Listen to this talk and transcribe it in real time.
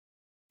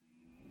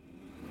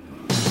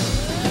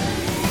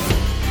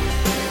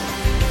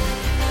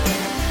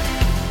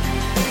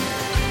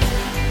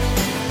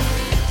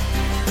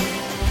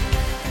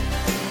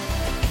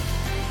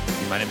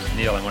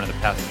Neil. I'm one of the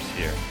pastors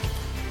here.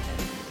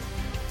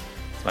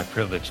 It's my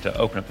privilege to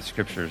open up the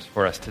scriptures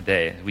for us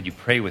today. Would you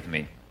pray with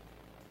me?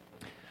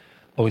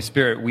 Holy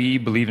Spirit, we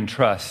believe and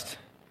trust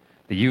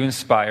that you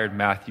inspired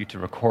Matthew to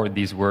record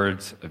these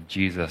words of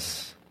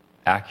Jesus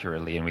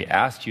accurately, and we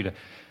ask you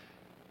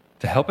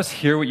to help us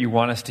hear what you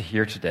want us to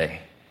hear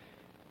today,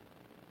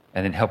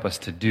 and then help us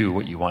to do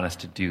what you want us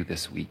to do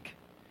this week.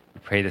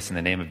 We pray this in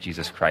the name of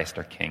Jesus Christ,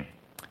 our King.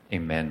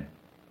 Amen.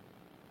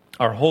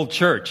 Our whole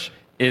church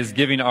is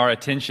giving our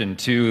attention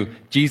to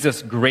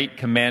Jesus' great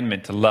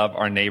commandment to love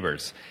our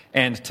neighbors.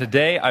 And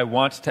today I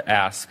want to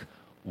ask,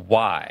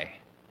 why?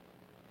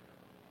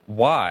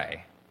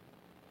 Why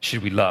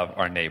should we love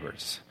our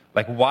neighbors?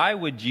 Like, why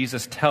would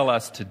Jesus tell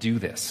us to do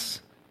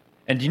this?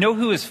 And do you know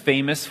who is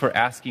famous for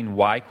asking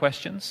why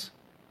questions?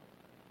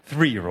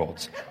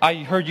 3-year-olds. I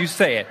heard you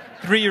say it.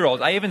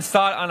 3-year-olds. I even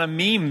saw it on a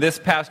meme this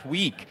past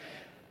week.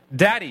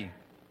 Daddy,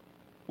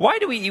 why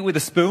do we eat with a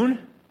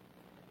spoon?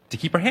 To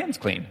keep our hands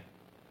clean.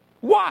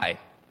 Why?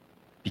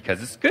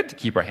 Because it's good to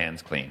keep our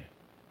hands clean.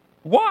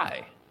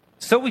 Why?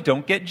 So we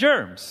don't get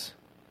germs.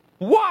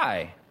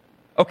 Why?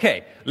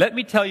 Okay, let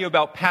me tell you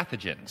about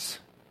pathogens.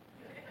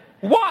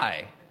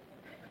 Why?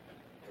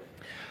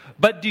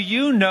 But do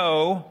you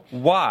know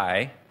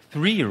why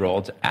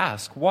 3-year-olds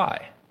ask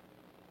why?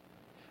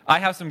 I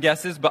have some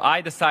guesses, but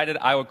I decided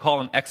I would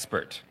call an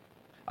expert.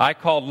 I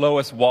called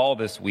Lois Wall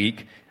this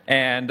week.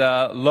 And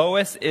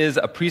Lois is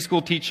a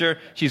preschool teacher.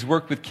 She's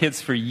worked with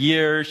kids for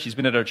years. She's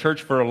been at our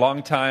church for a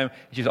long time.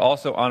 She's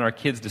also on our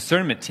kids'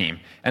 discernment team.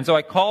 And so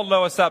I called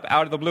Lois up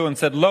out of the blue and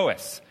said,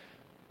 Lois,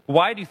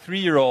 why do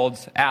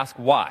 3-year-olds ask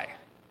why?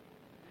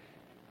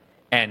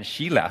 And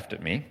she laughed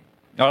at me,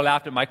 or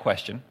laughed at my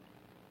question.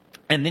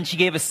 And then she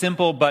gave a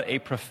simple but a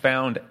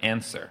profound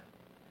answer.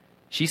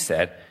 She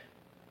said,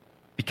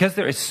 because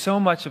there is so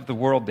much of the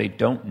world they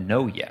don't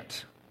know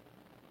yet.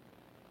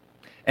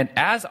 And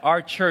as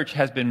our church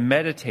has been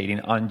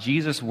meditating on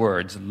Jesus'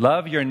 words,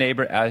 love your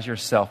neighbor as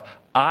yourself,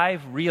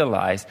 I've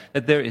realized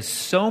that there is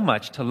so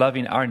much to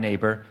loving our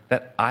neighbor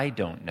that I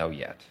don't know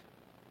yet.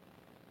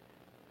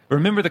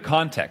 Remember the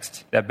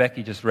context that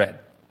Becky just read.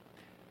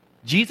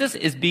 Jesus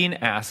is being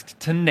asked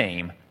to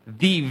name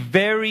the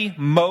very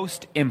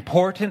most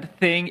important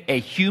thing a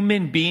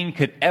human being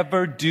could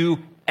ever do,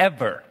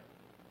 ever.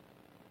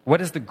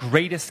 What is the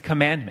greatest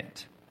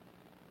commandment?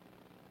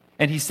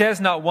 And he says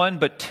not one,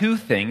 but 2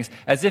 things,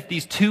 as if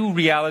these 2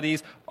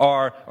 realities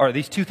or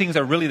these 2 things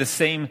are really the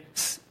same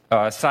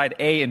side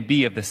A and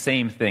B of the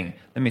same thing.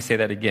 Let me say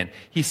that again.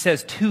 He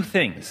says 2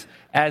 things,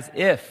 as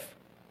if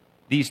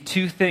these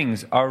 2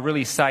 things are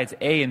really sides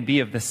A and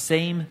B of the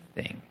same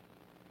thing.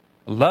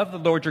 Love the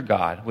Lord your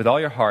God with all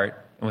your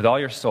heart and with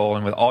all your soul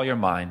and with all your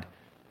mind,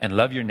 and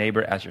love your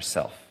neighbor as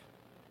yourself.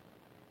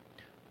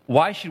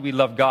 Why should we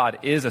love God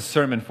is a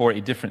sermon for a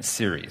different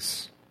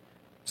series.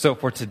 So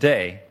for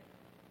today,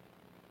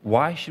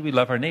 why should we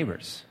love our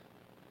neighbors?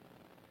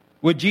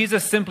 Would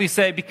Jesus simply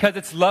say, because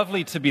it's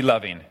lovely to be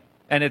loving,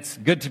 and it's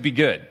good to be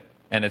good,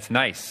 and it's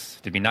nice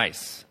to be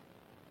nice?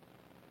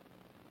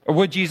 Or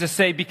would Jesus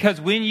say, because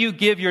when you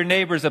give your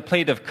neighbors a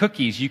plate of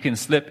cookies, you can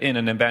slip in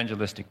an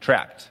evangelistic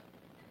tract?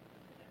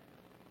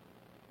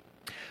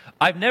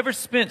 I've never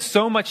spent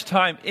so much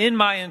time in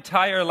my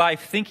entire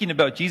life thinking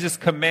about Jesus'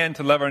 command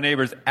to love our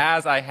neighbors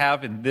as I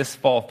have in this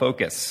fall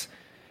focus.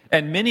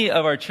 And many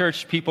of our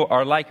church people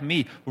are like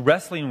me,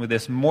 wrestling with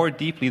this more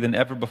deeply than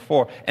ever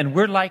before. And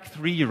we're like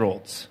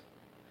 3-year-olds.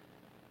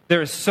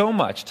 There is so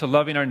much to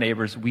loving our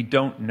neighbors we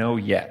don't know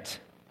yet.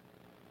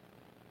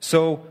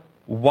 So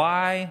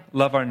why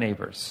love our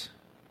neighbors?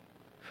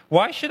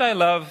 Why should I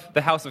love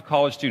the house of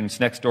college students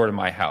next door to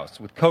my house,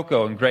 with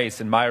Coco and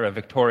Grace and Myra,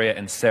 Victoria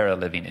and Sarah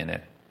living in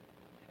it?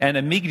 And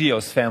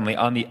Amigdio's family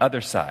on the other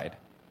side?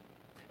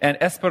 And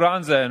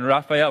Esperanza and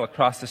Rafael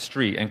across the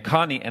street, and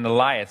Connie and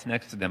Elias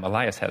next to them.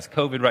 Elias has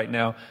COVID right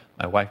now.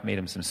 My wife made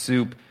him some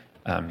soup.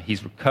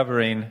 He's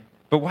recovering.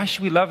 But why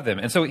should we love them?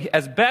 And so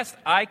as best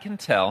I can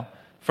tell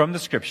from the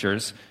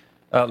scriptures,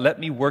 let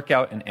me work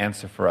out an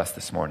answer for us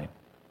this morning.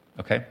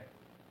 Okay?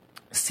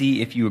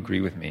 See if you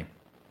agree with me.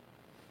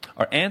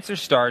 Our answer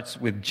starts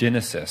with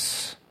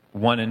Genesis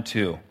 1 and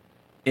 2.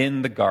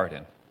 In the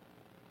garden.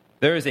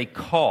 There is a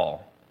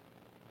call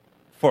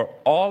for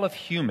all of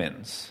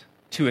humans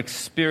to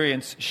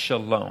experience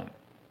shalom.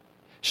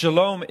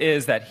 Shalom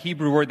is that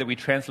Hebrew word that we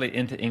translate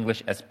into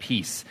English as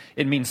peace.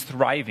 It means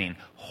thriving,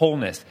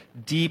 wholeness,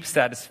 deep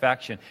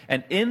satisfaction.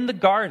 And in the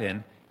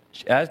garden,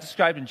 as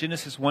described in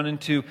Genesis 1 and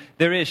 2,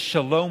 there is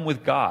shalom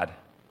with God.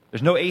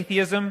 There's no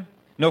atheism,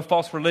 no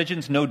false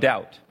religions, no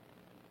doubt.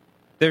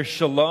 There's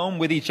shalom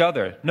with each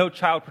other, no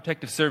child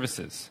protective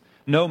services,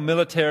 no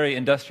military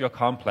industrial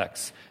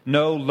complex,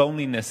 no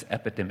loneliness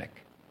epidemic.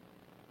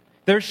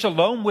 There's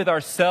shalom with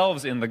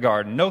ourselves in the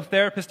garden. No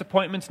therapist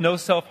appointments, no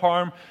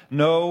self-harm,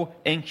 no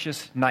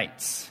anxious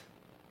nights,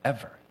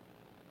 ever.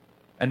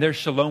 And there's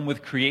shalom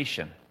with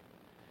creation.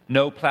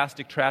 No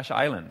plastic trash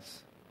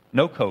islands,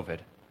 no COVID.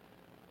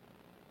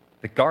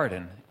 The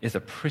garden is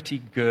a pretty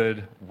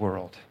good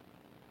world.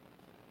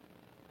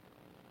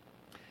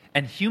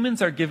 And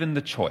humans are given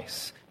the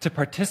choice to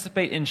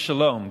participate in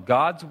shalom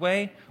God's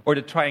way or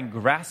to try and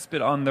grasp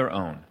it on their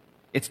own.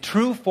 It's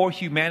true for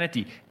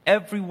humanity.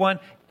 Everyone,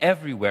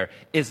 everywhere,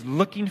 is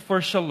looking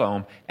for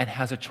shalom and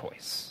has a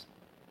choice.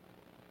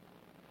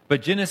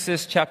 But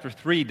Genesis chapter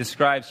 3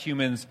 describes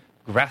humans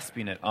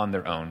grasping it on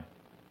their own,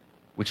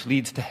 which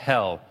leads to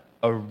hell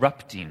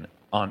erupting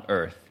on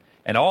earth.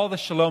 And all the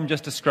shalom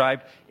just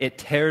described, it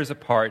tears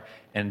apart,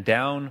 and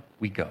down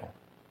we go.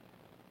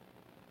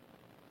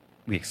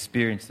 We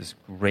experience this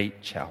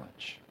great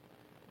challenge.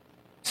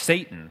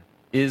 Satan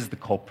is the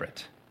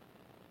culprit.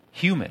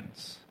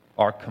 Humans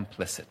are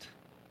complicit.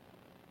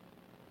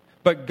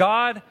 But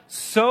God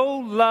so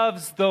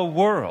loves the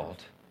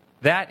world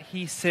that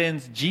he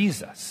sends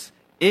Jesus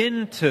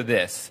into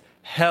this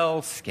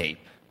hellscape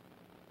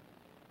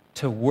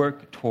to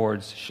work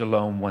towards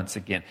shalom once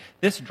again.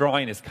 This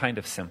drawing is kind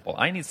of simple.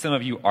 I need some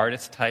of you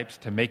artist types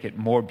to make it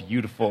more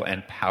beautiful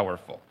and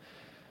powerful.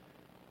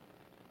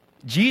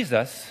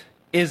 Jesus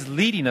is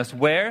leading us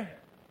where?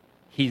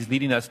 He's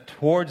leading us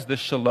towards the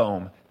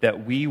shalom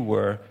that we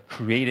were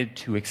created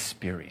to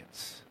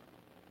experience.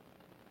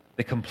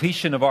 The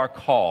completion of our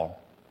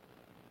call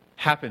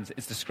happens.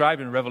 It's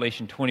described in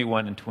Revelation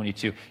 21 and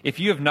 22. If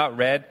you have not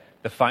read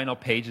the final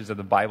pages of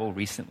the Bible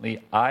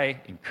recently, I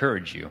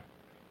encourage you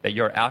that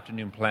your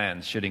afternoon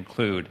plans should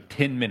include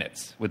 10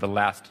 minutes with the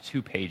last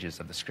 2 pages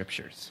of the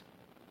Scriptures.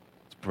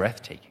 It's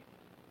breathtaking.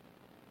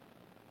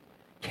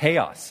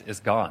 Chaos is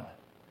gone.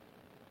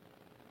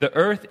 The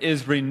earth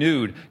is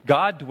renewed.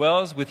 God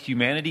dwells with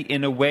humanity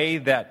in a way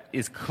that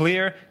is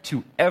clear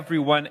to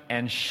everyone,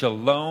 and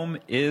shalom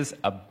is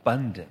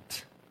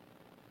abundant.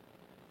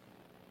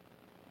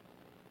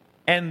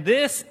 And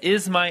this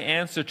is my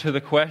answer to the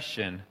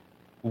question,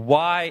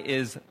 why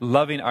is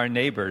loving our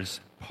neighbors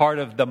part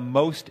of the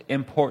most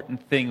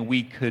important thing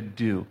we could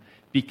do?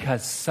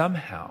 Because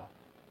somehow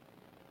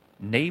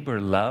neighbor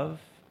love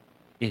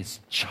is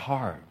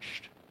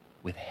charged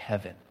with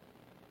heaven.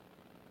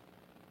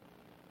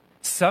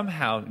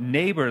 Somehow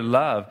neighbor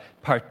love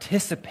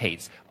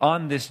participates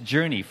on this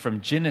journey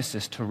from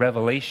Genesis to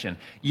Revelation.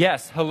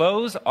 Yes,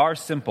 hellos are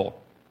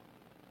simple.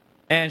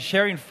 And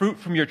sharing fruit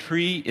from your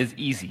tree is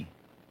easy.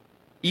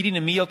 Eating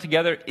a meal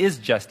together is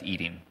just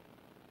eating.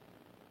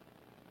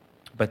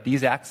 But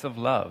these acts of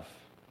love,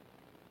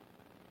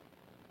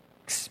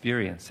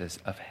 experiences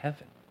of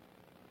heaven.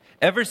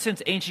 Ever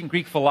since ancient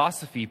Greek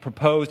philosophy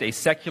proposed a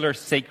secular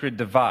sacred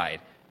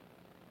divide,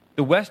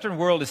 the Western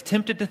world is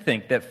tempted to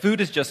think that food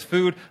is just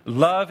food,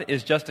 love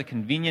is just a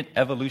convenient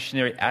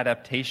evolutionary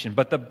adaptation.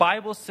 But the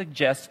Bible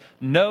suggests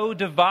no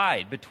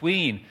divide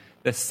between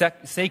the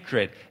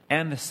sacred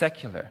and the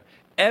secular.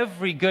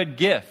 Every good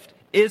gift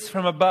is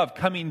from above,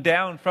 coming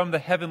down from the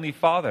Heavenly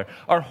Father.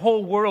 Our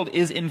whole world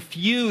is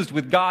infused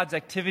with God's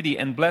activity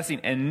and blessing,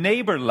 and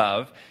neighbor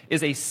love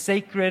is a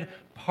sacred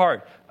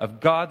part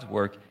of God's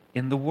work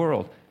in the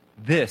world.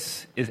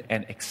 This is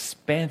an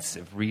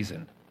expansive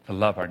reason to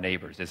love our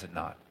neighbors, is it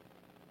not?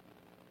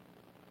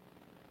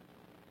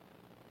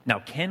 Now,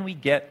 can we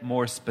get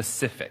more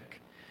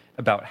specific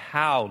about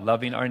how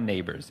loving our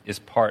neighbors is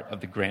part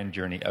of the grand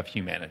journey of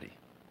humanity?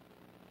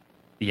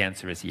 The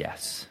answer is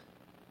yes.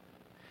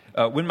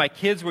 When my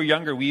kids were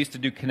younger, we used to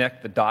do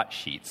connect the dot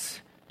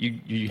sheets.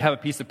 You have a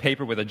piece of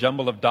paper with a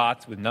jumble of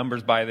dots with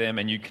numbers by them,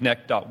 and you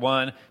connect dot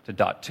 1 to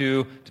dot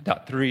 2 to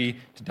dot 3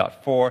 to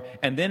dot 4,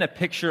 and then a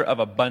picture of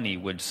a bunny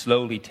would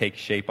slowly take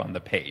shape on the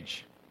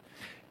page.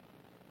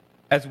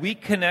 As we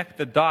connect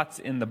the dots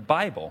in the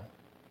Bible,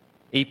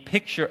 a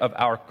picture of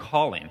our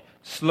calling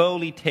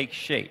slowly takes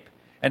shape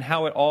and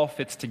how it all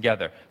fits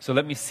together. So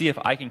let me see if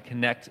I can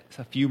connect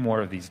a few more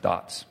of these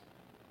dots.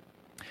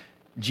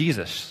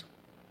 Jesus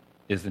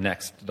is the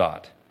next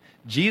dot.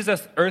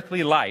 Jesus'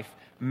 earthly life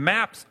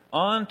maps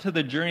onto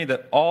the journey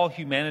that all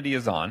humanity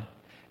is on,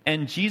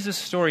 and Jesus'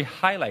 story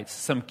highlights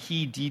some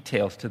key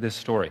details to this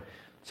story.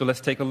 So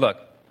let's take a look.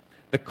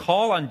 The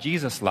call on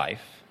Jesus'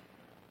 life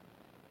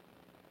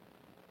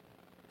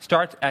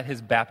starts at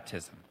his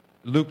baptism.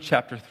 Luke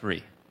chapter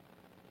 3.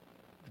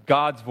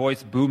 God's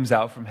voice booms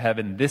out from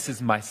heaven, "This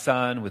is my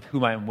son with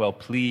whom I am well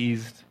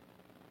pleased."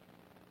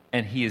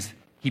 And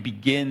he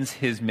begins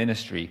his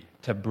ministry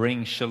to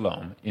bring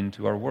shalom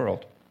into our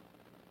world.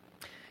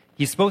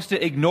 He's supposed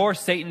to ignore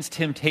Satan's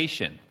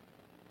temptation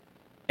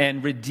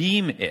and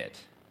redeem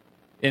it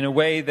in a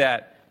way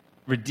that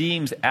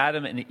redeems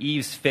Adam and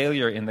Eve's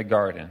failure in the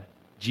garden.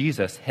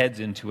 Jesus heads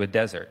into a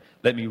desert.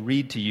 Let me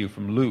read to you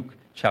from Luke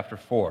chapter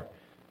 4.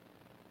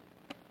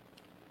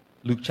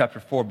 Luke chapter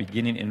 4,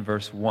 beginning in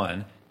verse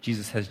 1,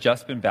 Jesus has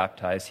just been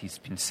baptized. He's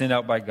been sent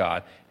out by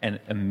God,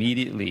 and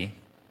immediately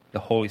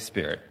the Holy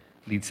Spirit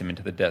leads him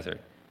into the desert.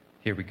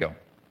 Here we go.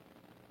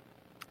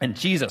 And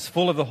Jesus,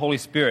 full of the Holy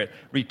Spirit,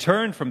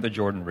 returned from the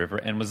Jordan River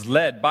and was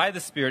led by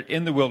the Spirit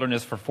in the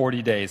wilderness for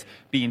 40 days,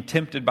 being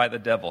tempted by the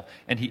devil.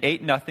 And he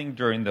ate nothing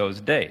during those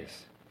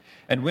days.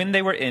 And when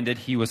they were ended,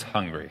 he was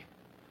hungry.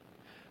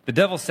 The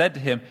devil said to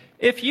him,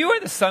 "If you are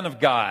the Son of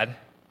God,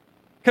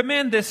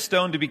 command this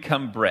stone to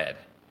become bread."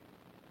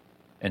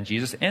 And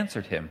Jesus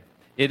answered him,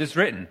 "It is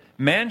written,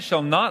 man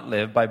shall not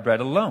live by bread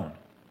alone,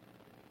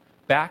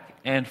 back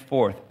and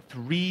forth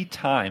 3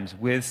 times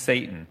with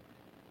Satan.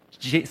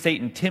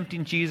 Satan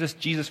tempting Jesus,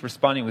 Jesus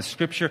responding with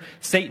Scripture.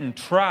 Satan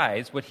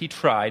tries what he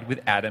tried with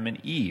Adam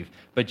and Eve,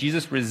 but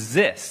Jesus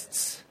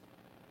resists,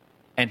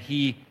 and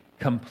he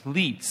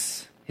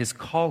completes his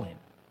calling.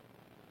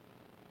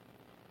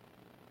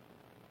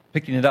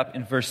 Picking it up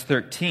in verse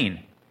 13.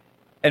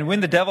 And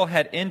when the devil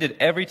had ended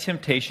every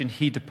temptation,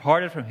 he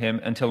departed from him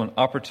until an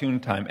opportune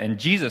time. And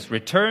Jesus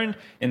returned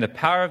in the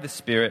power of the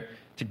Spirit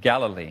to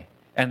Galilee,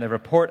 and the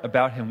report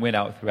about him went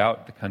out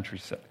throughout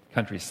the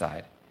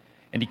countryside.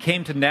 And he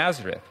came to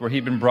Nazareth, where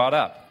he'd been brought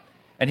up.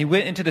 And he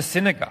went into the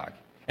synagogue,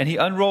 and he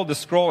unrolled the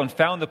scroll and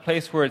found the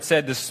place where it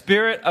said, "The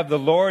Spirit of the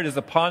Lord is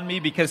upon me,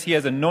 because he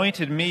has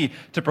anointed me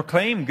to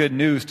proclaim good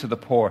news to the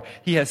poor.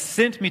 He has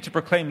sent me to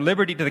proclaim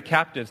liberty to the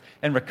captives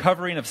and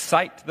recovering of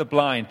sight to the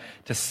blind,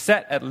 to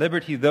set at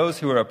liberty those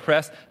who are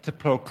oppressed, to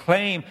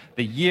proclaim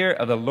the year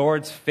of the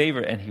Lord's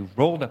favor." And he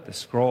rolled up the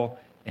scroll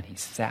and he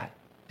sat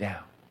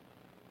down.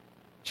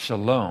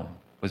 Shalom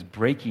was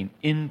breaking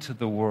into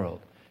the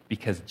world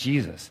because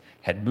Jesus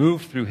had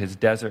moved through his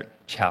desert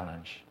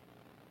challenge,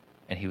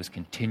 and he was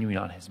continuing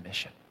on his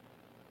mission.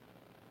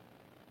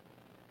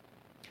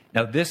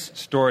 Now, this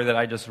story that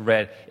I just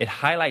read, it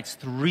highlights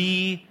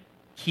 3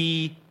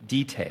 key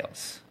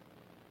details.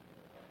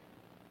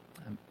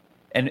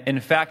 And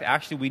in fact,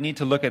 actually, we need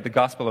to look at the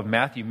Gospel of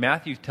Matthew.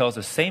 Matthew tells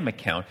the same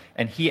account,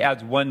 and he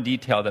adds one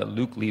detail that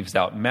Luke leaves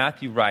out.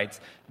 Matthew writes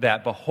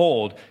that,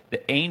 "Behold,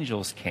 the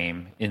angels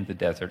came in the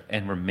desert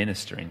and were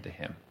ministering to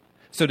him."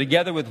 So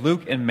together with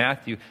Luke and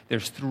Matthew,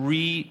 there's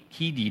 3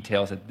 key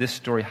details that this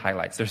story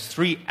highlights. There's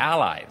 3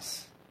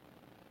 allies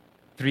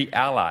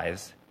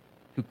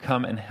who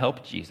come and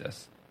help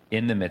Jesus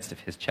in the midst of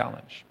his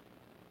challenge.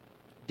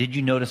 Did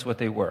you notice what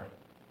they were?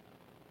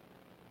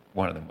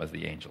 One of them was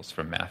the angels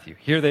from Matthew.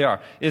 Here they are.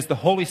 It is the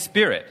Holy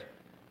Spirit.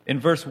 In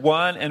verse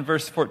 1 and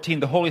verse 14,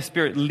 the Holy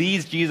Spirit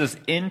leads Jesus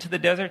into the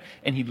desert,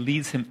 and he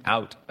leads him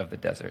out of the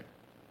desert.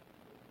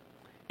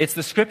 It's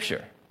the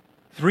Scripture.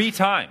 3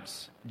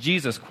 times,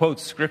 Jesus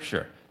quotes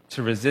Scripture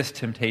to resist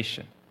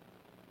temptation.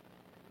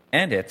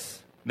 And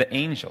it's the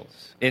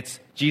angels. It's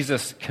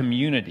Jesus'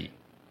 community.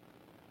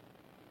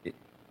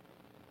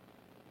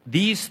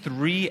 These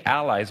 3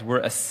 allies were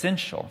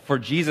essential for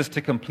Jesus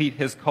to complete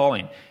his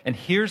calling. And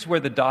here's where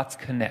the dots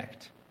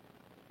connect.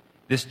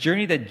 This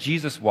journey that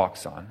Jesus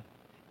walks on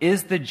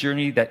is the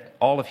journey that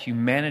all of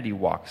humanity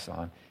walks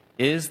on,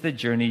 is the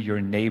journey your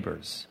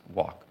neighbors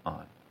walk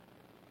on.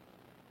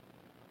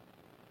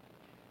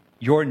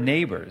 Your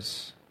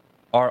neighbors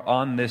are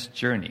on this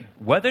journey,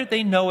 whether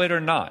they know it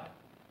or not.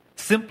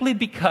 Simply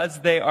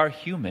because they are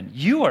human.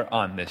 You are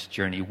on this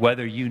journey,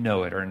 whether you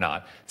know it or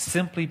not,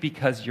 simply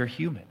because you're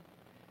human.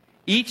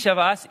 Each of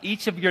us,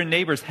 each of your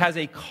neighbors has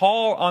a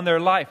call on their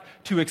life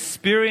to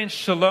experience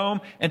shalom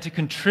and to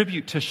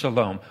contribute to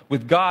shalom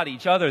with God,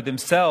 each other,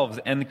 themselves,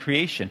 and the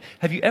creation.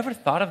 Have you ever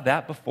thought of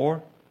that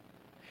before?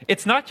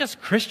 It's not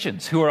just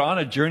Christians who are on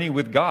a journey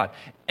with God.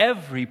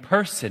 Every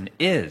person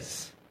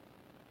is.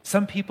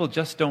 Some people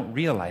just don't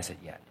realize it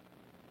yet.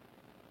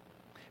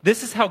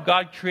 This is how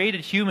God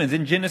created humans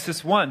in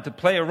Genesis 1 to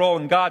play a role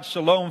in God's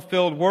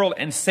shalom-filled world,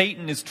 and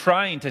Satan is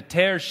trying to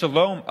tear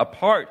shalom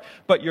apart.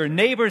 But your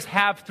neighbors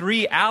have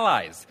 3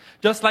 allies,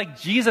 just like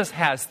Jesus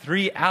has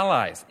 3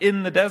 allies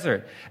in the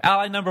desert.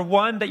 Ally number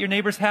 1 that your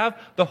neighbors have,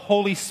 the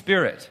Holy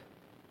Spirit.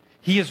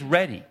 He is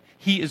ready.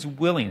 He is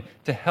willing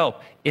to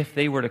help if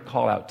they were to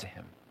call out to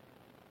him.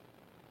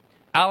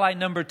 Ally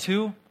number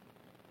 2,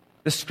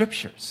 the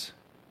Scriptures.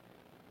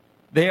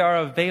 They are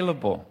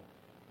available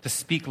to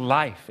speak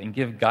life and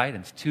give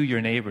guidance to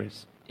your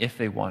neighbors if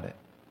they want it.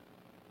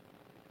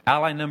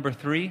 Ally number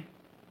 3,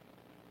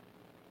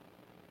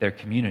 their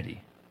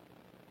community.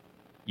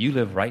 You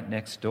live right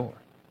next door.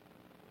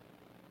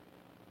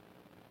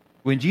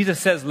 When Jesus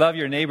says love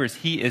your neighbors,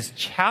 he is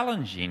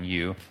challenging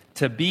you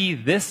to be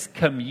this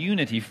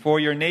community for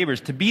your neighbors,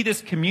 to be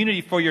this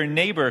community for your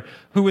neighbor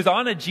who is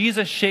on a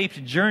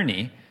Jesus-shaped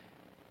journey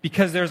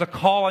because there's a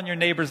call on your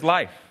neighbor's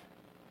life.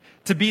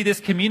 To be this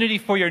community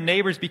for your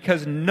neighbors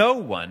because no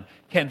one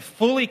can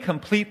fully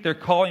complete their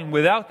calling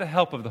without the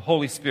help of the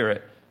Holy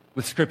Spirit,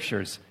 with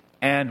Scriptures,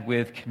 and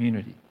with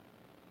community.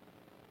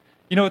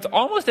 You know, it's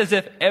almost as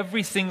if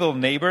every single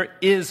neighbor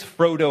is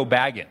Frodo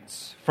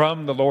Baggins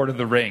from The Lord of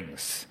the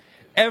Rings.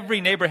 Every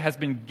neighbor has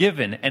been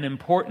given an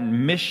important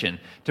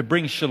mission to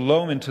bring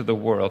shalom into the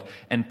world.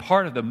 And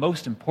part of the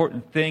most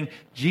important thing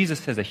Jesus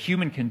says a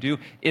human can do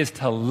is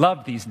to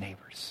love these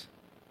neighbors,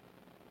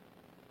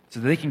 so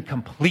that they can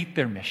complete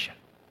their mission.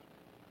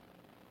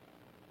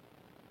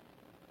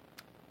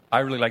 I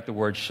really like the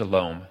word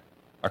shalom.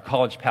 Our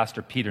college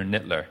pastor, Peter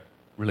Nittler,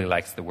 really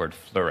likes the word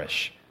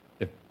flourish.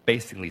 They're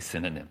basically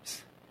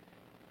synonyms.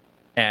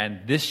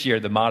 And this year,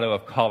 the motto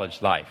of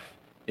college life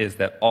is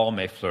that all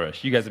may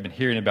flourish. You guys have been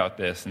hearing about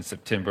this in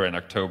September and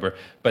October,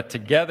 but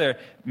together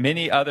with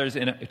many others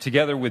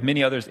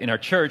in our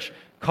church,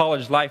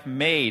 College Life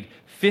made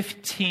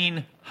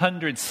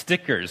 1,500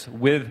 stickers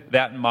with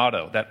that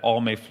motto, that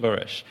all may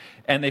flourish.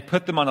 And they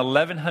put them on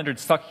 1,100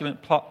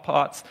 succulent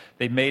pots.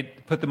 They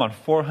put them on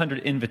 400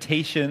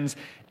 invitations,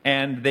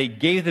 and they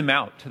gave them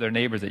out to their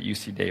neighbors at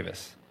UC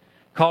Davis.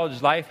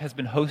 College Life has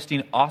been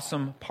hosting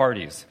awesome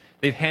parties.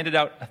 They've handed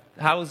out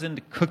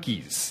 1,000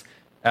 cookies.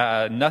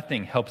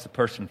 Nothing helps a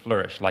person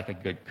flourish like a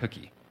good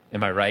cookie.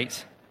 Am I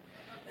right?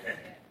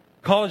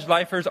 College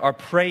lifers are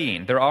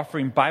praying. They're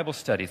offering Bible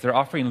studies. They're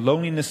offering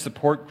loneliness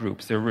support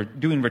groups. They're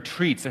doing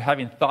retreats. They're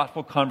having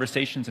thoughtful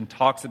conversations and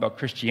talks about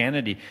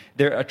Christianity.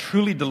 They're a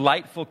truly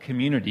delightful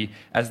community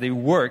as they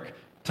work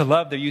to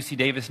love their UC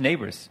Davis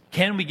neighbors.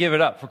 Can we give it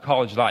up for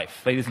College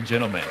Life, ladies and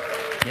gentlemen?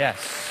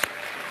 Yes.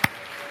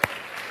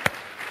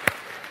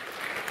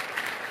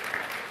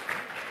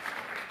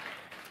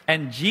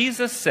 And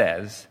Jesus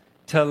says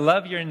to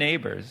love your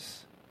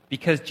neighbors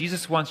because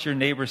Jesus wants your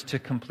neighbors to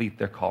complete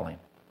their calling.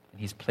 And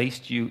he's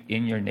placed you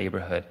in your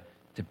neighborhood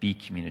to be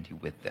community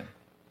with them.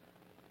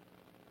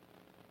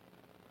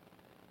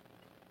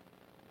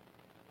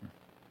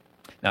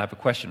 Now, I have a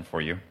question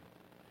for you.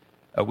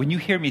 When you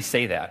hear me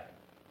say that,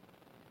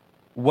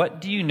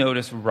 what do you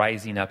notice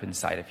rising up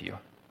inside of you?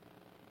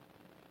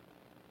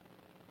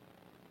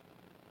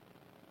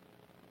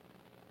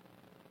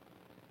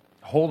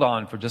 Hold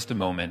on for just a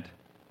moment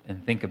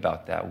and think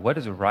about that. What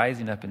is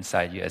rising up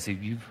inside you as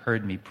if you've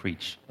heard me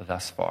preach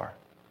thus far?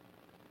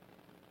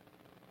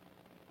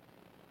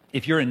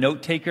 If you're a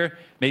note taker,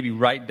 maybe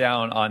write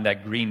down on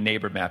that green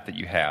neighbor map that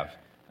you have.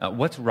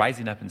 What's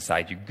rising up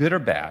inside you, good or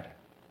bad,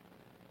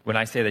 when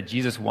I say that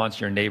Jesus wants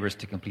your neighbors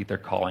to complete their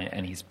calling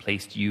and he's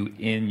placed you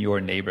in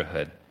your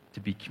neighborhood to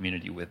be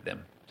community with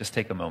them? Just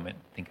take a moment,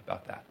 think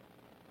about that.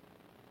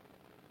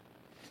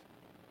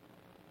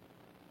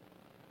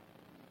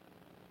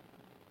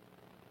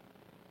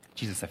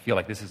 Jesus, I feel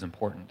like this is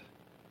important.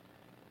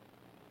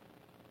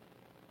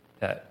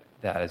 That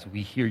as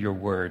we hear your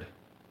word,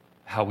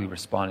 how we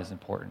respond is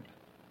important.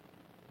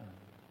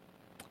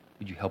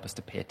 Would you help us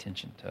to pay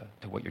attention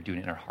to what you're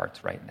doing in our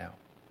hearts right now?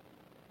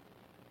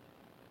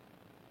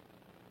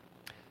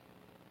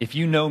 If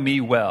you know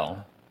me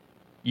well,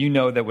 you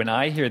know that when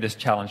I hear this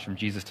challenge from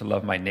Jesus to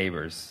love my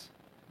neighbors,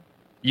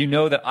 you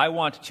know that I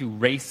want to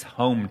race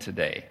home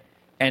today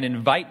and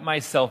invite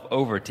myself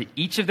over to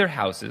each of their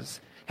houses,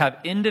 have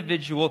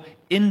individual,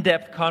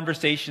 in-depth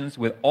conversations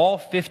with all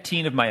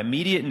 15 of my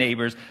immediate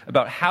neighbors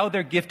about how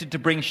they're gifted to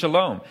bring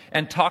shalom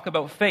and talk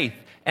about faith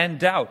and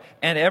doubt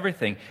and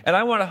everything. And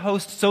I want to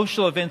host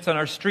social events on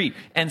our street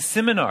and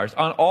seminars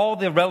on all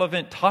the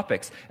relevant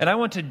topics. And I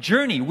want to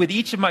journey with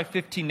each of my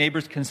 15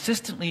 neighbors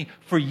consistently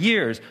for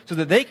years so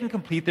that they can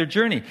complete their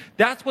journey.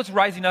 That's what's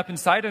rising up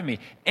inside of me.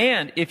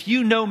 And if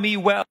you know me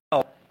well,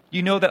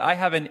 you know that I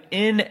have an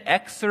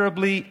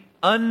inexorably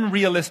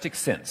unrealistic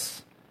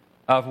sense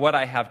of what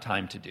I have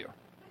time to do.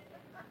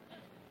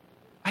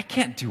 I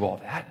can't do all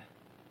that.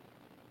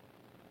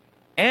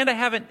 And I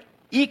have an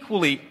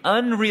equally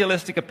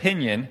unrealistic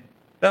opinion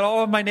that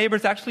all of my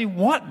neighbors actually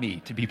want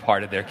me to be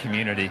part of their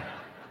community.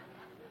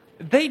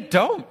 They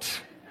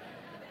don't.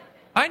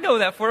 I know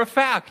that for a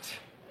fact.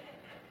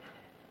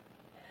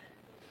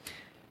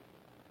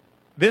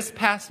 This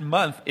past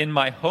month in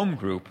my home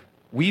group,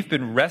 we've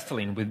been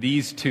wrestling with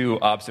these two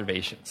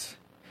observations.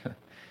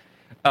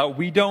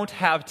 We don't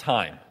have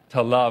time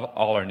to love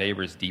all our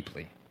neighbors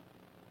deeply.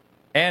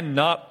 And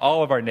not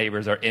all of our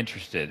neighbors are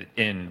interested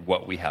in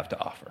what we have to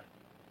offer.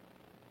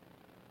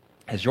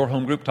 Has your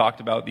home group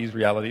talked about these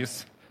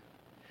realities?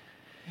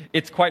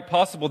 It's quite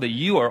possible that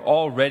you are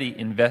already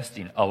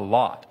investing a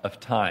lot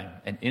of time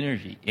and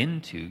energy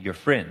into your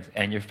friends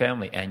and your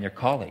family and your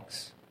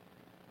colleagues.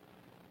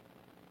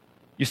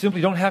 You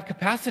simply don't have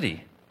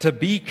capacity to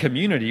be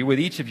community with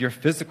each of your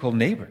physical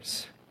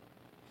neighbors.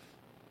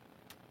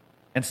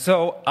 And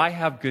so I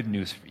have good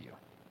news for you.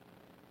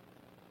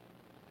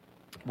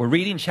 We're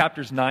reading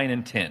chapters 9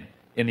 and 10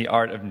 in the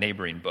Art of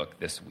Neighboring book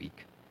this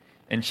week.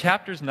 And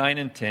chapters 9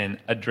 and 10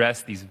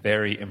 address these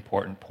very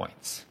important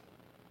points.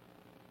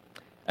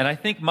 And I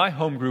think my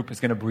home group is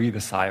going to breathe a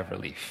sigh of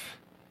relief.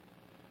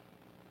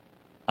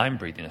 I'm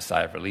breathing a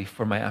sigh of relief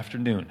for my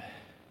afternoon.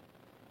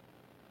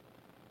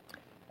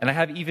 And I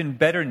have even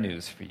better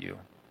news for you.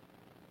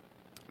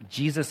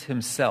 Jesus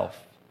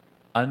himself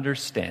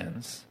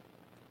understands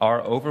our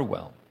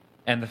overwhelm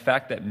and the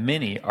fact that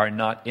many are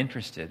not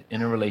interested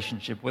in a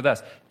relationship with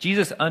us.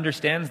 Jesus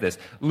understands this.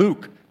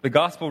 Luke, the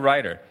gospel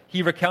writer,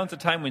 he recounts a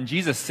time when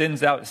Jesus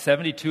sends out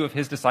 72 of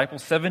his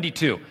disciples,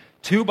 72,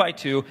 2 by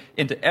 2,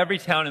 into every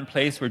town and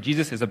place where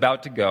Jesus is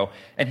about to go.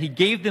 And he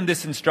gave them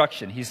this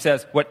instruction. He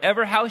says,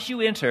 whatever house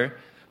you enter,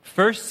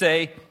 first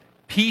say,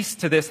 peace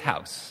to this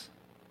house.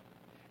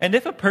 And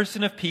if a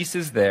person of peace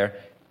is there,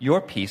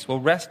 your peace will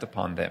rest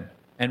upon them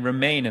and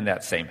remain in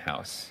that same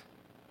house.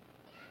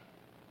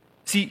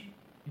 See,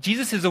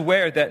 Jesus is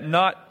aware that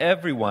not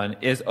everyone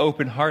is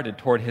open-hearted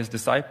toward his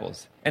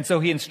disciples. And so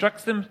he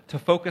instructs them to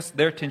focus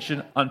their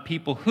attention on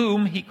people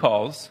whom he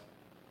calls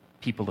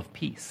people of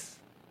peace.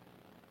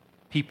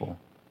 People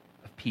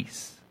of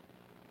peace.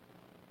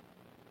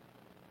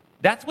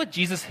 That's what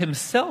Jesus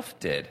himself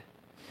did.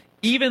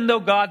 Even though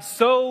God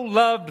so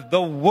loved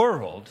the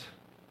world,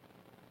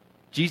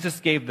 Jesus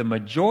gave the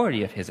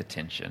majority of his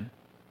attention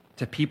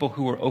to people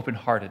who were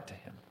open-hearted to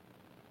him,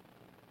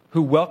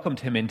 who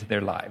welcomed him into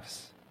their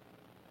lives.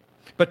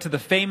 But to the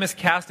famous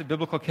cast of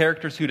biblical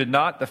characters who did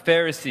not, the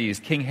Pharisees,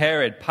 King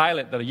Herod,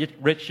 Pilate, the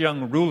rich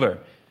young ruler,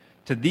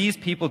 to these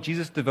people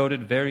Jesus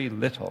devoted very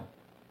little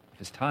of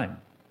his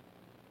time.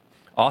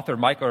 Author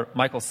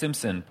Michael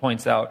Simpson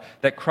points out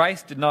that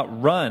Christ did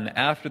not run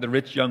after the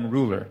rich young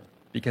ruler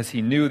because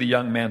he knew the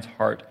young man's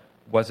heart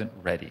wasn't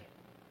ready.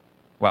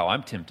 Wow,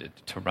 I'm tempted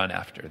to run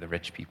after the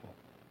rich people.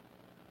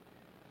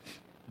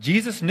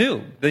 Jesus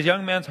knew the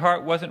young man's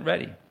heart wasn't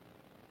ready,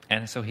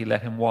 and so he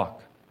let him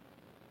walk.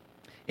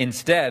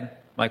 Instead,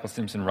 Michael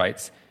Simpson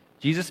writes,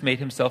 Jesus made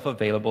himself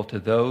available to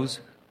those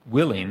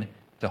willing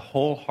to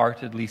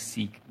wholeheartedly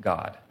seek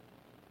God.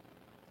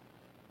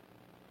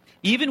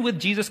 Even with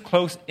Jesus'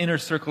 close inner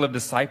circle of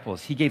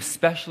disciples, he gave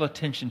special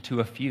attention to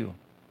a few.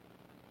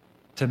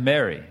 To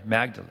Mary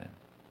Magdalene,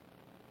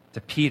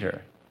 to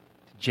Peter,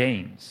 to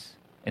James,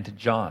 and to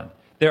John.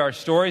 There are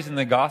stories in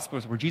the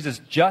Gospels where Jesus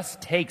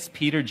just takes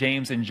Peter,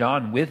 James, and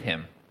John with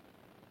him,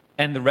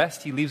 and the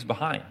rest he leaves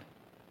behind.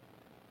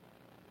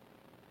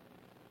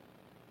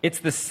 It's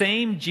the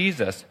same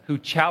Jesus who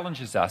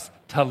challenges us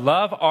to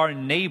love our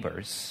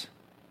neighbors,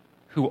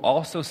 who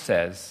also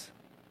says,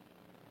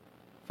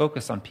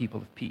 focus on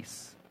people of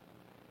peace.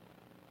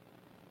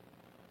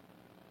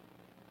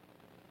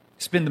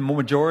 Spend the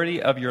majority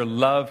of your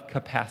love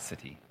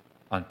capacity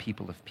on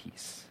people of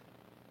peace.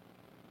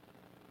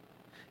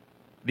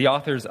 The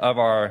authors of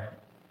our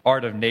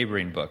Art of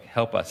Neighboring book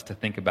help us to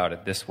think about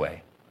it this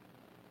way.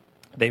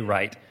 They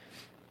write,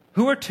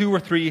 who are 2 or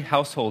 3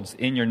 households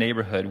in your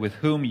neighborhood with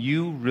whom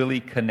you really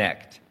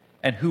connect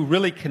and who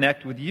really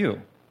connect with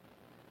you?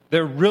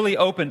 They're really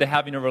open to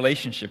having a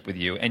relationship with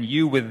you and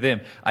you with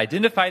them.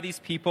 Identify these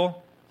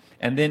people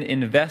and then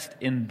invest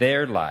in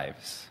their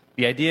lives.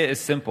 The idea is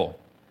simple.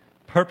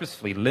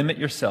 Purposefully limit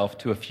yourself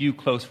to a few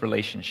close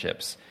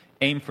relationships.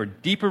 Aim for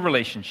deeper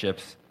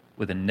relationships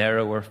with a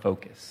narrower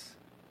focus.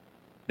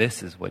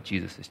 This is what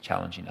Jesus is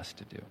challenging us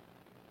to do.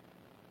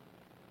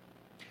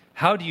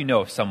 How do you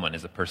know if someone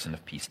is a person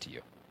of peace to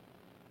you?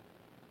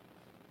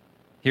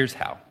 Here's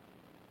how.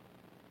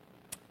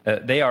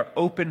 They are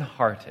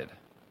open-hearted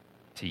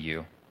to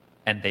you,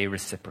 and they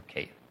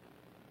reciprocate.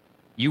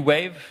 You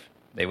wave,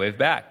 they wave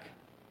back.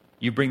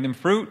 You bring them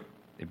fruit,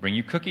 they bring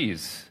you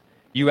cookies.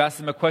 You ask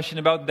them a question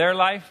about their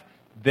life,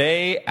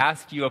 they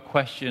ask you a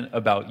question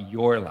about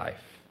your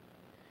life.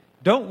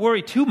 Don't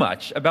worry too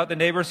much about the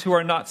neighbors who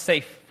are not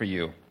safe for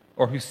you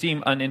or who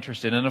seem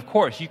uninterested. And of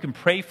course, you can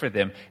pray for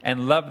them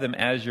and love them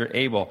as you're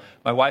able.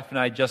 My wife and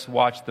I just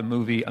watched the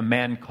movie A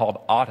Man Called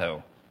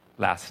Otto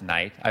last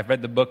night. I've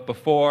read the book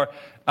before,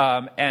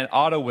 and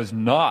Otto was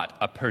not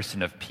a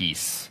person of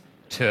peace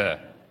to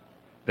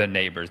the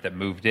neighbors that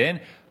moved in,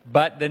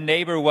 but the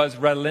neighbor was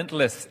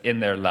relentless in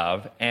their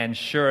love, and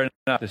sure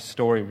enough, the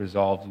story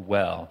resolved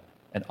well,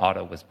 and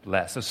Otto was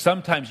blessed. So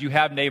sometimes you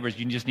have neighbors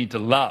you just need to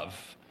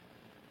love,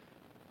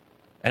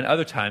 and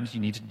other times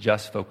you need to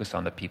just focus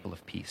on the people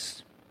of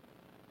peace.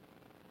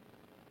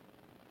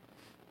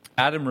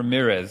 Adam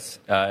Ramirez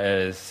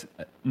is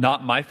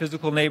not my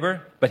physical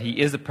neighbor, but he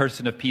is a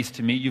person of peace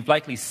to me. You've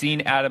likely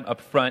seen Adam up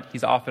front.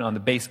 He's often on the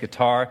bass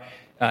guitar.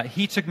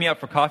 He took me out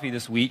for coffee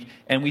this week,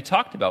 and we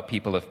talked about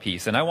people of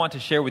peace. And I want to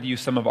share with you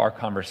some of our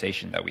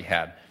conversation that we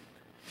had.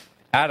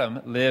 Adam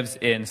lives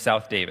in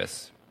South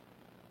Davis,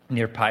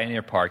 near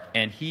Pioneer Park,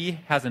 and he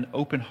has an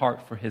open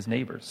heart for his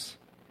neighbors.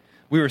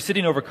 We were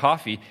sitting over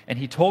coffee, and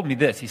he told me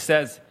this. He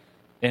says,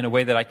 in a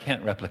way that I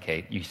can't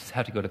replicate, you just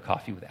have to go to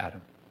coffee with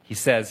Adam. He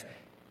says,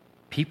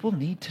 people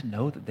need to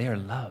know that they are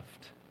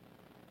loved.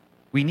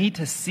 We need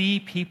to see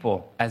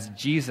people as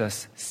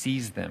Jesus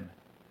sees them.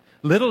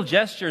 Little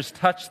gestures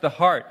touch the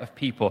heart of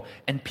people.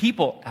 And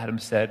people, Adam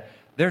said,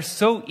 they're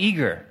so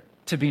eager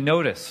to be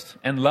noticed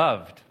and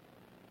loved.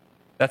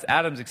 That's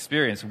Adam's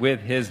experience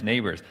with his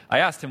neighbors. I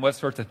asked him what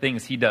sorts of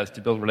things he does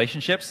to build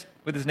relationships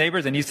with his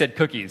neighbors, and he said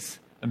cookies.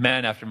 A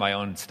man after my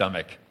own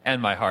stomach and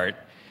my heart.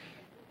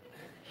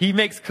 He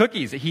makes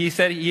cookies. He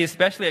said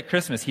especially at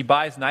Christmas, he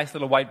buys nice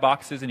little white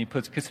boxes and he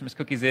puts Christmas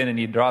cookies in and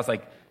he draws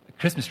like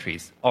Christmas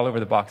trees all over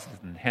the boxes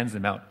and hands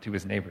them out to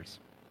his neighbors.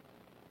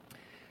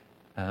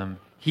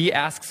 He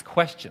asks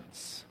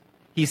questions.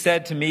 He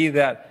said to me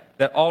that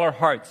all our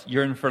hearts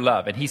yearn for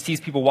love. And he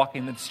sees people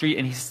walking in the street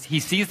and he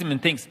sees them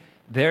and thinks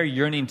they're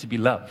yearning to be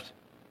loved.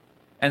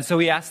 And so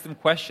he asks them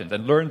questions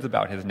and learns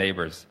about his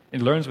neighbors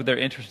and learns what they're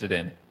interested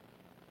in.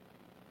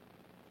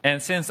 And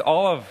since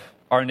all of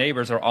our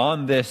neighbors are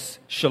on this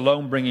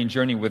shalom-bringing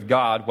journey with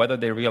God, whether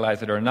they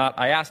realize it or not,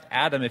 I asked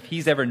Adam if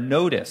he's ever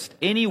noticed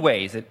any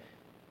ways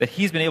that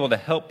he's been able to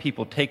help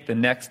people take the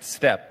next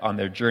step on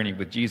their journey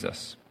with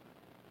Jesus.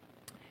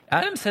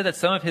 Adam said that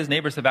some of his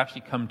neighbors have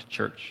actually come to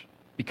church,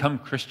 become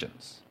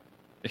Christians,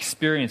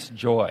 experienced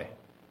joy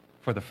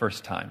for the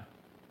first time.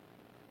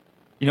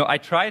 I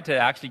tried to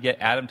actually get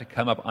Adam to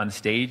come up on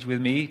stage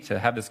with me to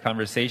have this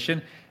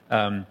conversation,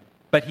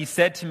 but he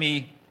said to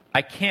me,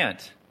 I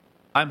can't.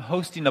 I'm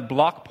hosting a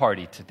block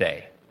party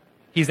today.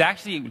 He's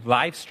actually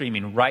live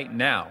streaming right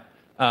now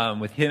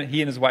with him.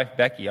 He and his wife,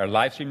 Becky, are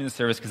live streaming the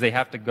service because they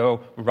have to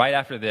go right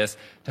after this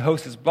to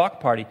host his block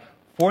party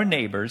for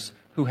neighbors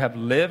who have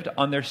lived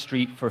on their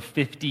street for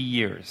 50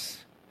 years.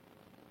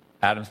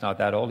 Adam's not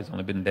that old. He's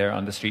only been there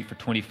on the street for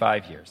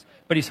 25 years.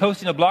 But he's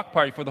hosting a block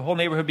party for the whole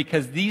neighborhood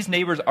because these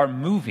neighbors are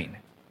moving.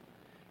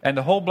 And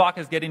the whole block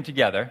is getting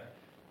together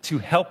to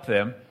help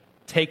them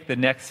take the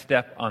next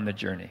step on the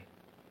journey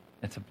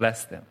and to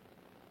bless them.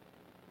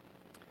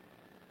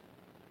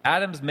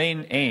 Adam's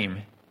main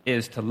aim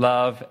is to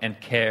love and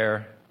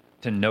care,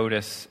 to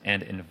notice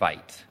and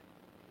invite.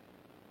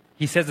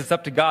 He says it's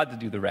up to God to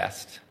do the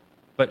rest.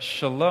 But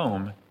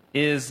shalom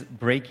is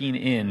breaking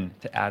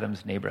into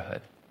Adam's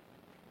neighborhood.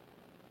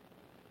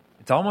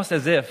 It's almost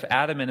as if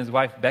Adam and his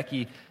wife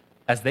Becky,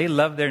 as they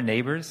love their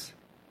neighbors,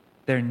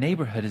 their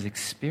neighborhood is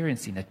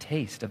experiencing a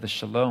taste of the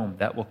shalom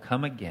that will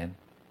come again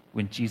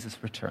when Jesus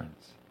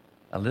returns.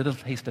 A little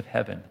taste of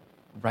heaven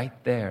right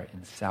there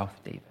in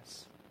South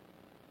Davis.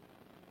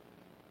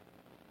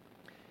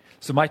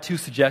 So my 2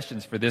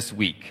 suggestions for this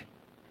week.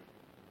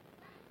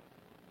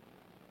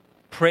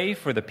 Pray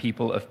for the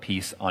people of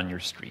peace on your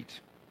street.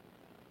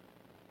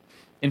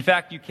 In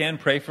fact, you can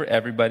pray for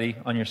everybody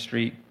on your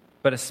street,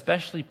 but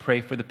especially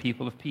pray for the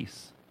people of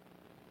peace.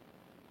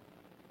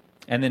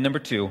 And then number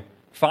 2,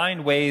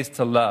 find ways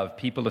to love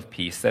people of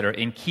peace that are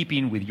in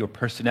keeping with your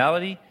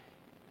personality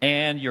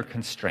and your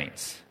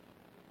constraints.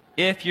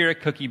 If you're a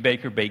cookie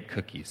baker, bake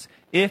cookies.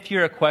 If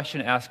you're a question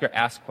asker,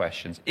 ask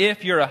questions.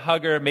 If you're a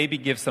hugger, maybe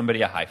give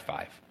somebody a high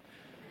five.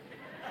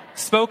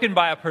 Spoken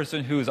by a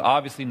person who is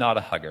obviously not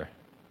a hugger.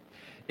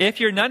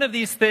 If you're none of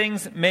these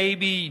things,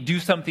 maybe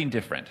do something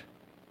different.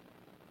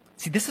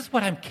 See, this is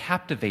what I'm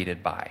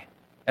captivated by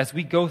as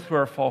we go through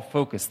our fall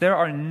focus. There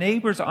are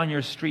neighbors on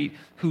your street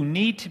who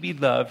need to be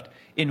loved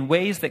in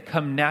ways that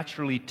come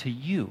naturally to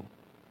you.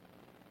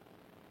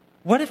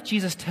 What if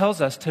Jesus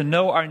tells us to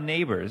know our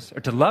neighbors,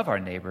 or to love our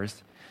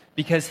neighbors,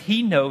 because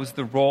he knows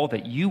the role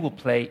that you will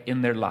play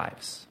in their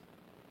lives?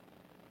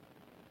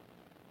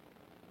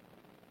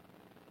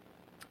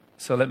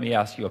 So let me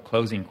ask you a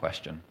closing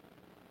question.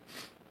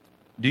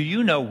 Do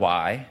you know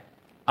why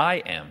I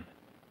am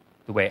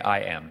the way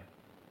I am?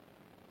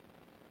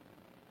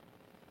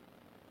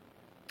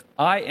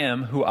 I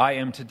am who I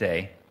am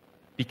today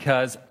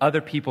because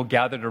other people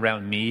gathered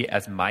around me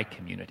as my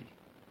community.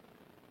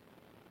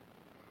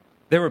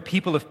 There were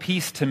people of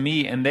peace to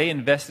me, and they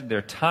invested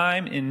their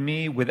time in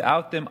me.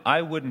 Without them,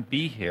 I wouldn't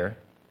be here.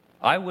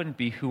 I wouldn't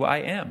be who I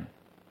am.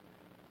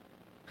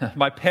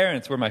 My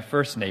parents were my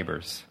first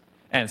neighbors,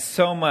 and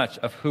so much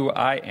of who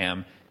I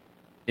am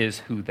is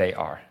who they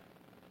are.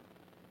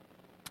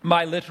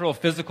 My literal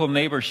physical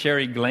neighbor,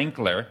 Sherry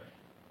Glankler,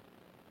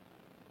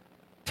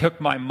 took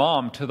my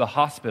mom to the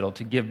hospital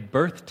to give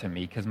birth to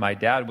me because my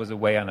dad was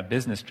away on a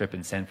business trip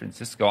in San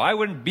Francisco. I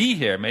wouldn't be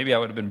here. Maybe I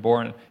would have been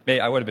born. Maybe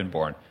I would have been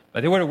born.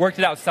 But they would have worked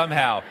it out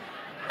somehow.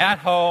 At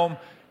home,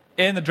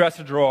 in the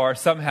dresser drawer,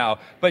 somehow.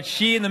 But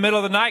she, in the middle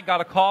of the night,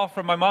 got a call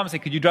from my mom and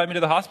said, could you drive me to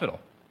the hospital?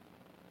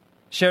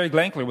 Sherry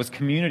Glankler was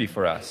community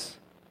for us.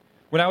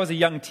 When I was a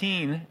young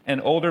teen, an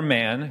older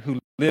man who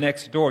lived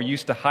next door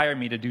used to hire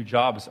me to do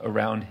jobs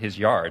around his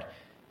yard,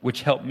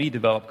 which helped me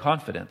develop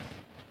confidence.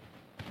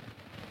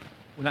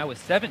 When I was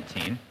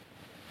 17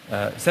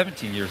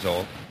 years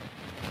old,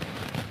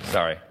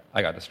 sorry,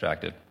 I got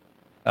distracted.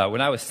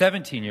 When I was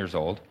 17 years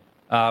old,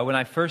 when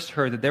I first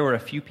heard that there were a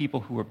few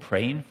people who were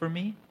praying for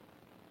me,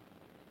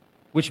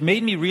 which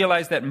made me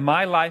realize that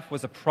my life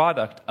was a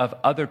product of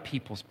other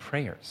people's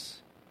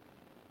prayers.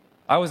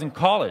 I was in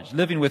college,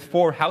 living with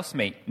 4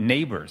 housemate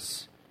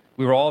neighbors.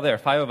 We were all there,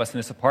 5 of us in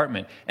this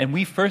apartment, and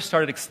we first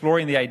started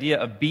exploring the idea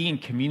of being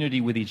community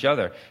with each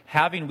other,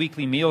 having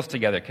weekly meals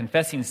together,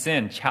 confessing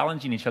sin,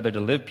 challenging each other to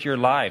live pure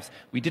lives.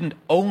 We didn't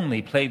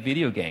only play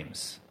video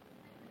games.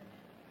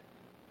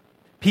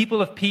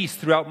 People of peace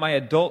throughout my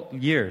adult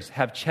years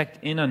have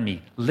checked in on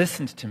me,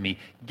 listened to me,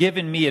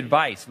 given me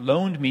advice,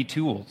 loaned me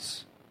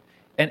tools.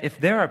 And if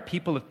there are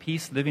people of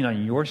peace living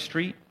on your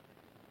street,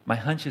 my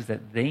hunch is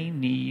that they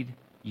need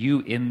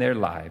you in their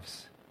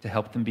lives to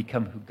help them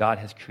become who God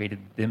has created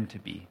them to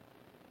be,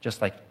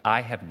 just like I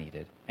have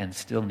needed and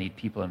still need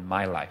people in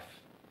my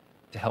life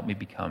to help me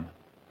become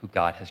who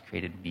God has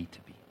created me to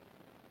be.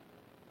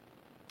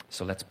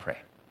 So let's pray.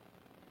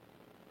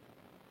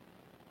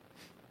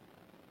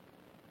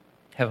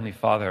 Heavenly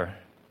Father,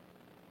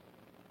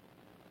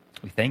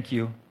 we thank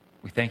you.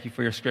 We thank you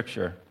for your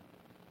scripture.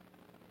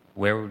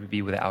 Where would we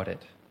be without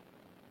it?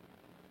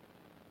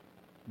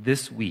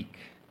 This week,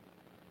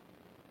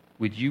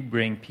 would you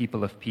bring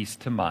people of peace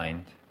to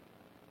mind?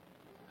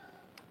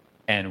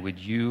 And would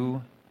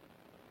you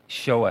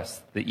show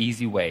us the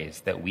easy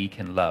ways that we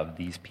can love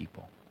these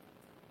people?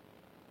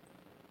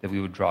 That we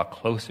would draw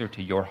closer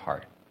to your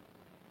heart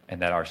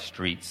and that our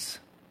streets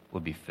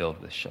will be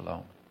filled with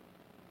shalom.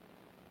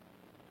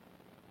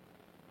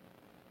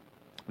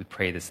 We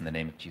pray this in the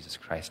name of Jesus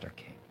Christ, our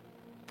King.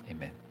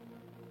 Amen.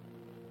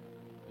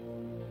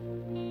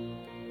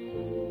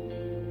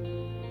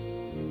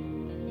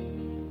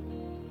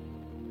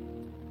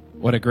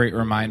 What a great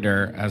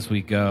reminder as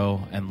we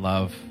go and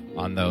love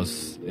on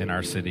those in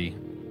our city.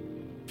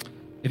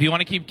 If you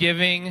want to keep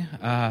giving,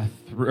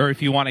 or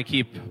if you want to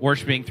keep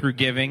worshiping through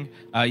giving,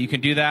 you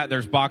can do that.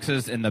 There's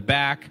boxes in the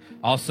back.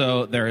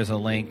 Also, there is a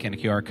link and a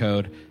QR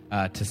code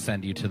to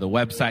send you to the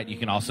website. You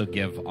can also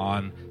give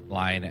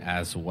online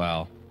as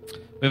well.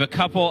 We have a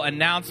couple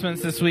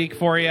announcements this week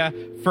for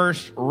you.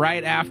 First,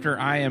 right after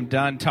I am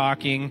done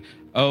talking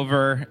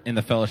over in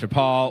the fellowship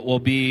hall, will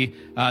be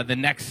the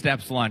Next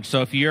Steps lunch.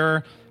 So if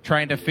you're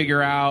trying to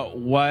figure out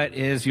what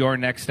is your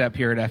next step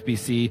here at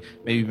FBC,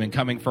 maybe you've been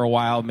coming for a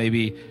while,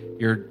 maybe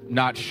you're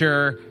not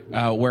sure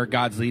where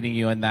God's leading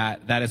you in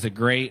that is a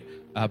great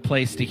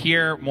place to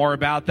hear more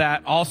about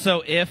that.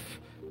 Also, if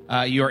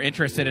you're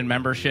interested in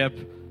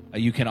membership,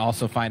 you can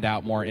also find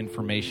out more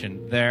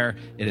information there.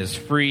 It is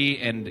free,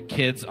 and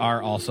kids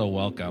are also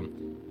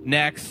welcome.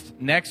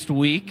 Next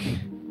week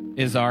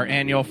is our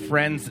annual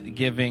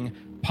Friendsgiving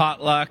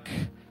potluck.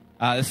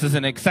 This is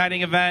an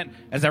exciting event.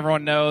 As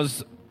everyone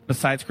knows,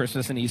 besides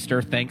Christmas and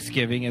Easter,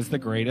 Thanksgiving is the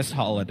greatest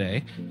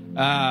holiday.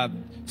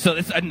 So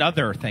it's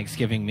another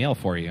Thanksgiving meal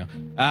for you.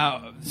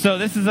 So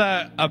this is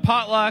a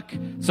potluck.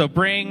 So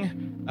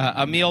bring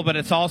a meal, but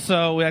it's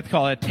also, we like to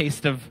call it a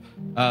taste of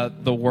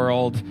the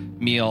world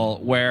meal,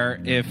 where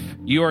if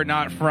you are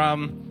not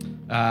from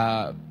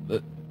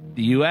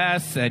the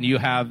U.S. and you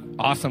have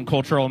awesome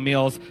cultural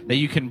meals that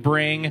you can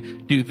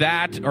bring, do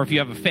that. Or if you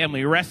have a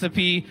family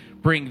recipe,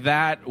 bring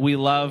that. We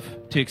love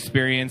to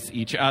experience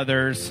each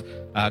other's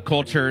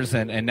cultures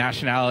and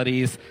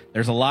nationalities.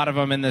 There's a lot of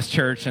them in this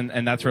church,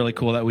 and that's really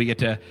cool that we get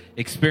to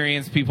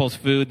experience people's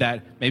food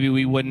that maybe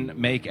we wouldn't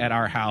make at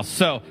our house.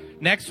 So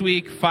next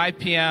week, 5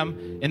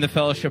 p.m. in the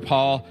fellowship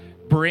hall,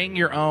 bring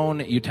your own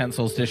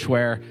utensils,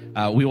 dishware.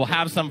 We will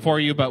have some for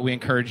you, but we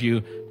encourage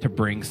you to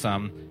bring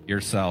some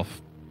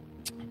yourself.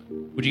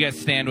 Would you guys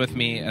stand with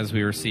me as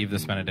we receive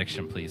this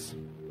benediction, please?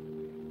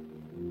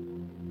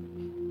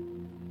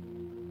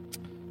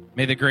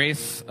 May the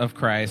grace of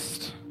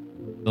Christ,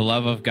 the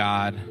love of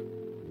God,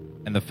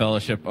 and the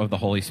fellowship of the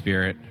Holy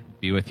Spirit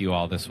be with you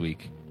all this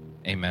week.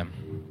 Amen.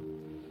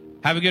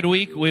 Have a good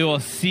week. We will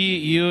see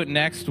you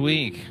next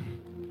week.